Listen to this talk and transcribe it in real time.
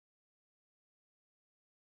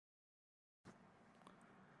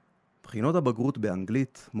בחינות הבגרות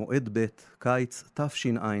באנגלית, מועד ב', קיץ,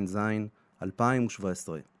 תשע"ז,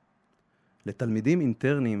 2017. לתלמידים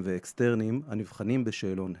אינטרניים ואקסטרניים הנבחנים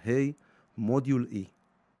בשאלון ה', מודיול E.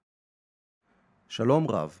 שלום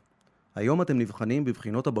רב. היום אתם נבחנים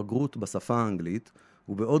בבחינות הבגרות בשפה האנגלית,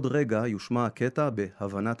 ובעוד רגע יושמע הקטע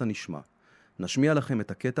בהבנת הנשמע. נשמיע לכם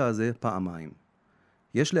את הקטע הזה פעמיים.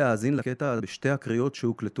 יש להאזין לקטע בשתי הקריאות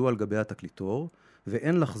שהוקלטו על גבי התקליטור,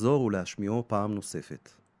 ואין לחזור ולהשמיעו פעם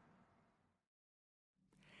נוספת.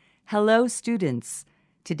 Hello, students.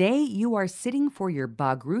 Today you are sitting for your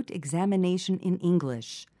Bagrut examination in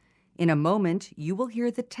English. In a moment, you will hear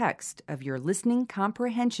the text of your listening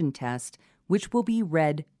comprehension test, which will be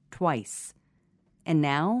read twice. And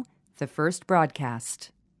now, the first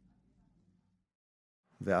broadcast.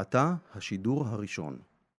 ועתה, השידור הראשון.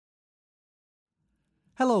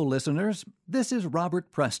 Hello, listeners. This is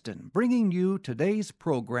Robert Preston, bringing you today's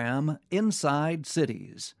program, Inside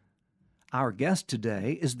Cities. Our guest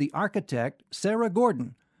today is the architect, Sarah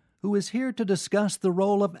Gordon, who is here to discuss the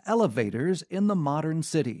role of elevators in the modern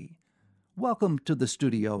city. Welcome to the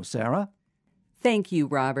studio, Sarah. Thank you,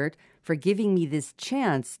 Robert, for giving me this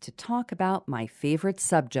chance to talk about my favorite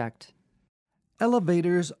subject.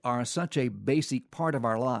 Elevators are such a basic part of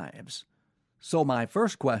our lives. So my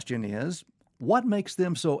first question is, what makes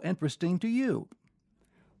them so interesting to you?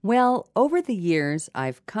 Well, over the years,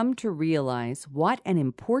 I've come to realize what an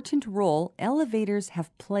important role elevators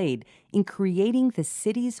have played in creating the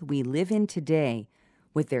cities we live in today,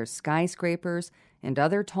 with their skyscrapers and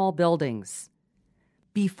other tall buildings.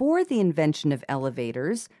 Before the invention of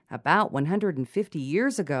elevators, about 150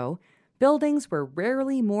 years ago, buildings were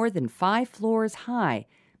rarely more than 5 floors high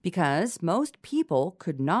because most people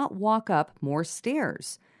could not walk up more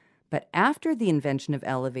stairs. But after the invention of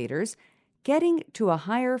elevators, getting to a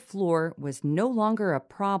higher floor was no longer a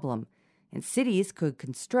problem, and cities could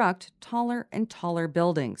construct taller and taller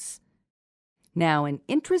buildings. Now, an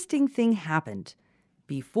interesting thing happened.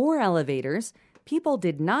 Before elevators, people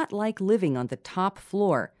did not like living on the top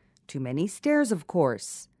floor. Too many stairs, of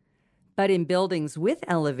course. But in buildings with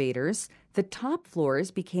elevators, the top floors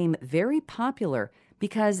became very popular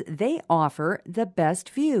because they offer the best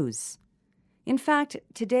views. In fact,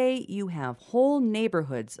 today you have whole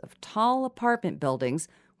neighborhoods of tall apartment buildings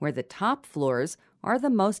where the top floors are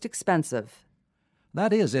the most expensive.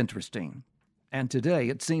 That is interesting. And today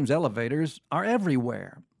it seems elevators are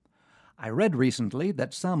everywhere. I read recently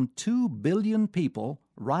that some 2 billion people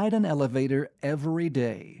ride an elevator every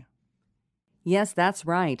day. Yes, that's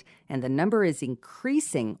right, and the number is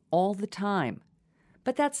increasing all the time.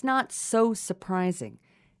 But that's not so surprising.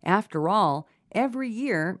 After all, every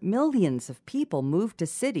year, millions of people move to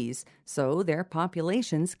cities, so their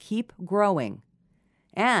populations keep growing.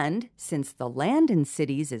 And since the land in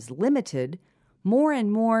cities is limited, more and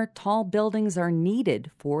more tall buildings are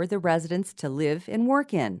needed for the residents to live and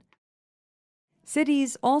work in.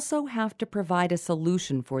 Cities also have to provide a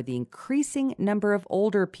solution for the increasing number of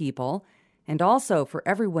older people and also for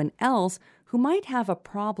everyone else who might have a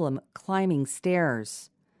problem climbing stairs.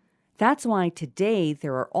 That's why today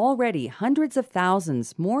there are already hundreds of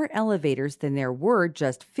thousands more elevators than there were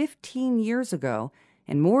just 15 years ago,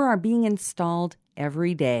 and more are being installed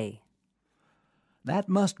every day. That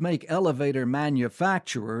must make elevator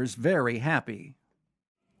manufacturers very happy.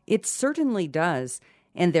 It certainly does,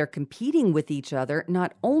 and they're competing with each other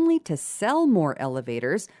not only to sell more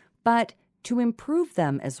elevators, but to improve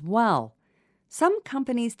them as well. Some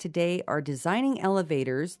companies today are designing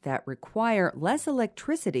elevators that require less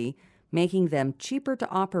electricity, making them cheaper to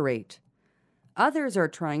operate. Others are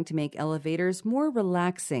trying to make elevators more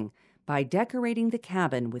relaxing by decorating the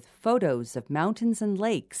cabin with photos of mountains and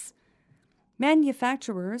lakes.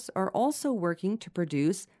 Manufacturers are also working to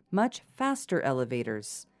produce much faster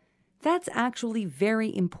elevators. That's actually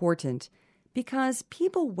very important because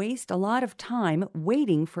people waste a lot of time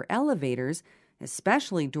waiting for elevators,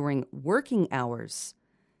 especially during working hours.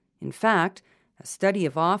 In fact, a study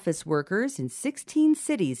of office workers in 16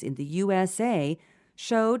 cities in the USA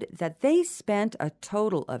showed that they spent a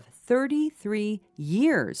total of 33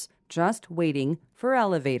 years just waiting for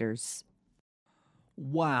elevators.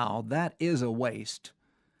 Wow, that is a waste.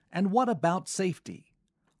 And what about safety?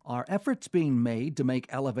 Are efforts being made to make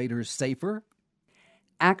elevators safer?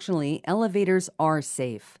 Actually, elevators are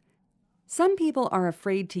safe. Some people are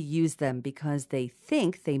afraid to use them because they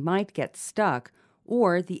think they might get stuck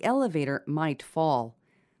or the elevator might fall.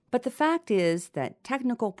 But the fact is that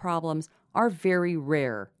technical problems are very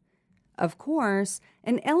rare. Of course,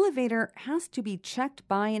 an elevator has to be checked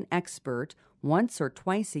by an expert once or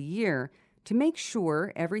twice a year to make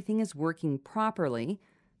sure everything is working properly,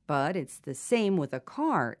 But it's the same with a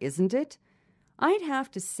car, isn't it? I'd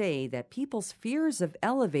have to say that people's fears of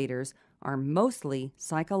elevators are mostly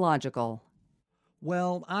psychological.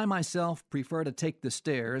 Well, I myself prefer to take the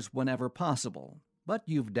stairs whenever possible, but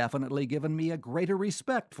you've definitely given me a greater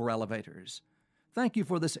respect for elevators. Thank you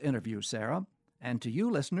for this interview, Sarah. And to you,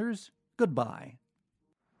 listeners, goodbye.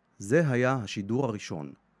 זה היה השידור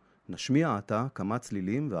הראשון. נשמיע עתה כמה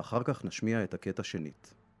צלילים ואחר כך נשמיע את הקטע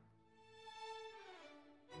שנית.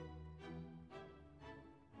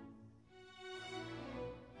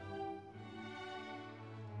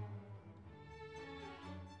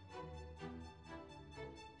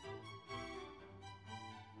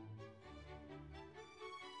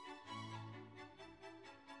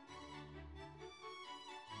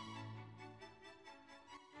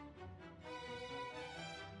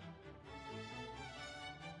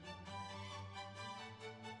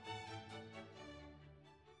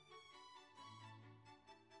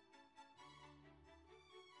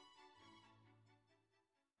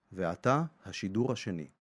 ועתה השידור השני.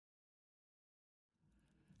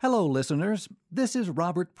 Hello, listeners. This is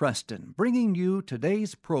Robert Preston bringing you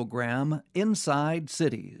today's program, Inside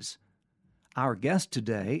Cities. Our guest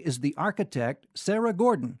today is the architect Sarah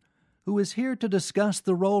Gordon, who is here to discuss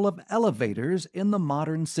the role of elevators in the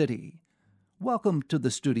modern city. Welcome to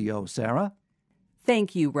the studio, Sarah.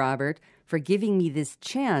 Thank you, Robert, for giving me this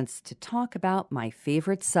chance to talk about my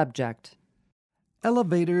favorite subject.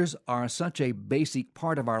 Elevators are such a basic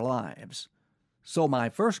part of our lives. So my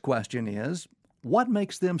first question is, what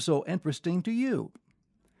makes them so interesting to you?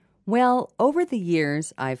 Well, over the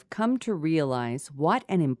years, I've come to realize what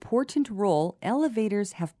an important role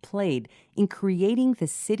elevators have played in creating the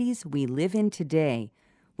cities we live in today,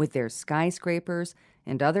 with their skyscrapers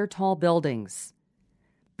and other tall buildings.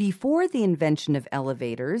 Before the invention of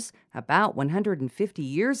elevators, about 150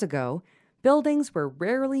 years ago, buildings were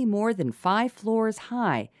rarely more than 5 floors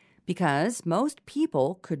high because most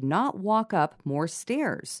people could not walk up more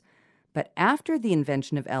stairs. But after the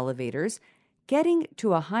invention of elevators, getting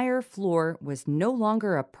to a higher floor was no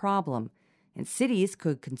longer a problem, and cities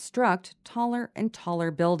could construct taller and taller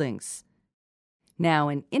buildings. Now,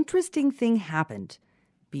 an interesting thing happened.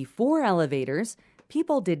 Before elevators,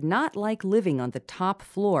 people did not like living on the top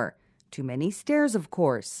floor. Too many stairs, of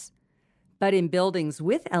course. But in buildings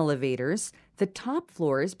with elevators, the top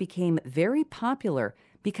floors became very popular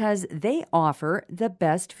because they offer the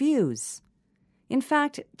best views. In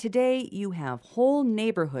fact, today you have whole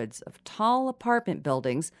neighborhoods of tall apartment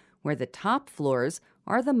buildings where the top floors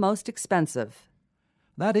are the most expensive.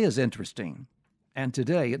 That is interesting. And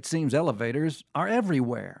today it seems elevators are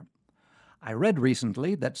everywhere. I read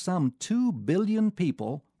recently that some 2 billion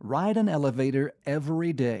people ride an elevator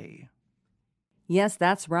every day. Yes,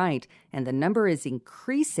 that's right, and the number is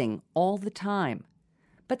increasing all the time.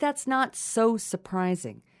 But that's not so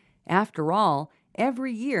surprising. After all,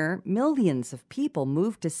 every year, millions of people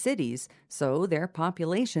move to cities, so their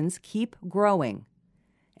populations keep growing.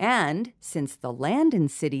 And since the land in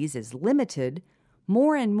cities is limited,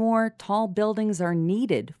 more and more tall buildings are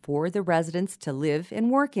needed for the residents to live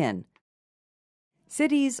and work in.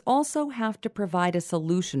 Cities also have to provide a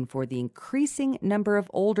solution for the increasing number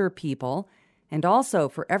of older people and also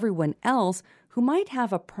for everyone else who might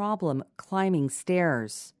have a problem climbing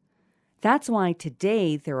stairs. That's why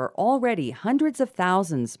today there are already hundreds of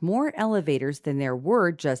thousands more elevators than there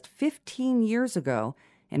were just 15 years ago,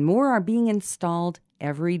 and more are being installed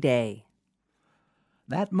every day.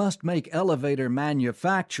 That must make elevator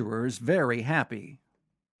manufacturers very happy.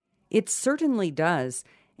 It certainly does,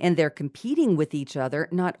 and they're competing with each other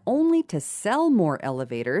not only to sell more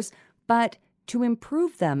elevators, but to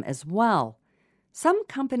improve them as well. Some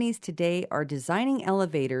companies today are designing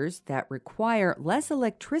elevators that require less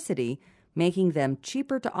electricity, making them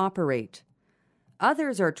cheaper to operate.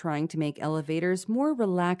 Others are trying to make elevators more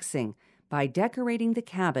relaxing by decorating the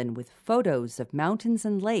cabin with photos of mountains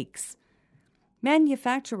and lakes.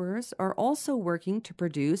 Manufacturers are also working to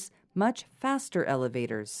produce much faster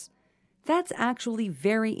elevators. That's actually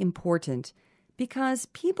very important because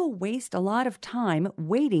people waste a lot of time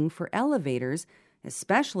waiting for elevators,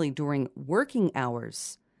 especially during working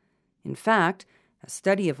hours. In fact, a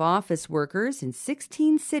study of office workers in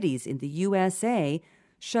 16 cities in the USA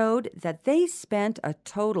showed that they spent a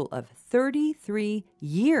total of 33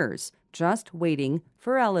 years just waiting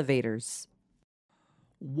for elevators.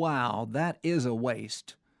 Wow, that is a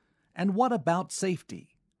waste. And what about safety?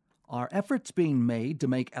 Are efforts being made to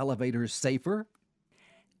make elevators safer?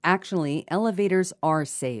 Actually, elevators are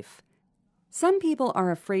safe. Some people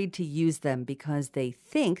are afraid to use them because they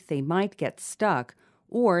think they might get stuck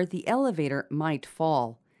or the elevator might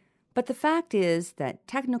fall. But the fact is that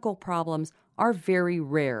technical problems are very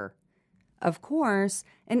rare. Of course,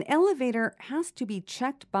 an elevator has to be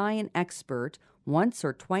checked by an expert once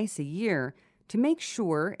or twice a year to make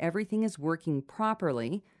sure everything is working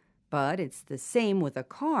properly, but it's the same with a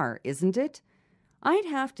car, isn't it? I'd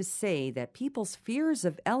have to say that people's fears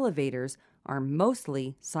of elevators are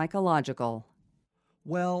mostly psychological.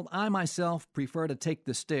 Well, I myself prefer to take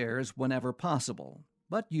the stairs whenever possible,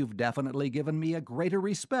 but you've definitely given me a greater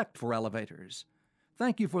respect for elevators.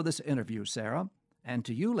 Thank you for this interview, Sarah, and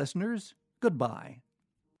to you listeners, goodbye.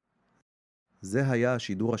 זה היה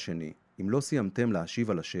השידור השני. אם לא סיימתם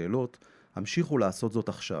להשיב על השאלות, המשיכו לעשות זאת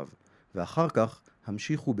עכשיו, ואחר כך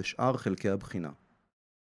המשיכו בשאר חלקי הבחינה.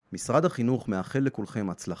 משרד החינוך מאחל לכולכם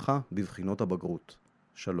הצלחה בבחינות הבגרות.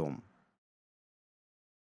 שלום.